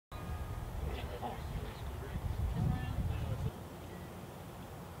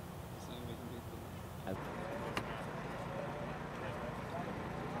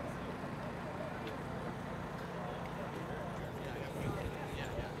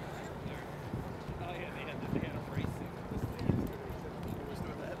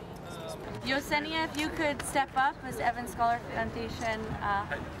Yosenia, if you could step up as Evan Scholar Foundation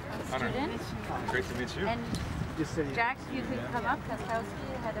student. Great to meet you. And Jack, if you could come up,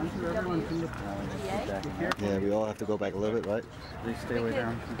 Kaskowski, head of PA. Yeah, we all have to go back a little bit, right? Please stay way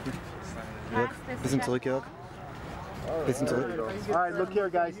down. Listen to look, York. Listen to look. All right, look here,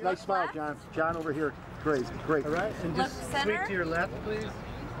 guys. Nice smile, John. John over here. Great, great. All right, and just Look center. sweep to your left, please.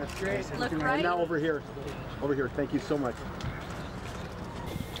 That's great. Look right. And now over here. Over here. Thank you so much.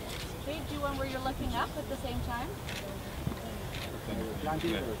 Okay, do one where you're looking up at the same time. John,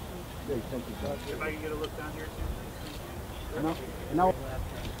 great, thank you. If I can get a look down here too. And now.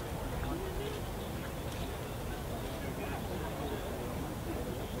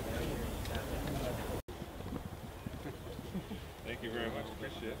 Thank you very much.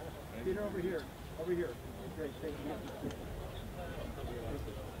 Appreciate it. Peter, over here. Over here. Great, thank you.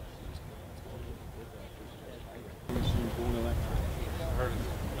 I heard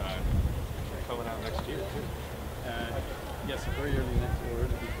it's coming out next year too. Yes, very early next quarter.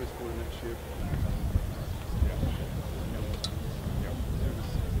 It'll be first quarter next year.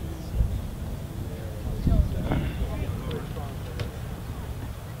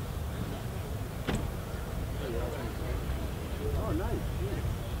 Oh, nice.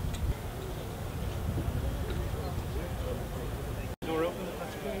 Door open,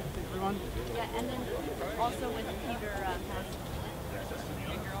 that's okay, everyone? Yeah, and then also with Peter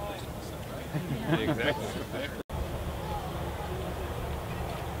Exactly.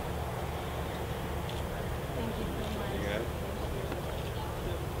 Thank you so much. You got it.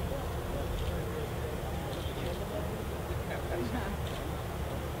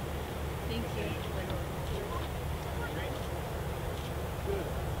 Thank you.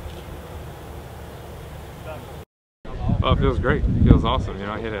 Well, it feels great. It feels awesome. You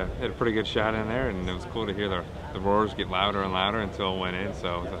know, I hit a pretty good shot in there, and it was cool to hear the roars get louder and louder until it went in.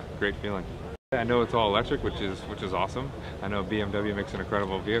 So it was a great feeling. I know it's all electric, which is awesome. I know BMW makes an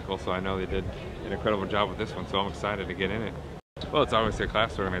incredible vehicle, so I know they did an incredible job with this one. So I'm excited to get in it. Well, it's obviously a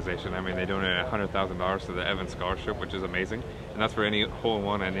class organization. I mean, they donated $100,000 to the Evans Scholarship, which is amazing, and that's for any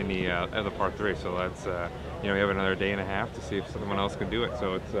hole-in-one and any other Par 3. So that's you know, we have another day and a half to see if someone else can do it.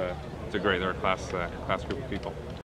 So it's a great. They're a class group of people.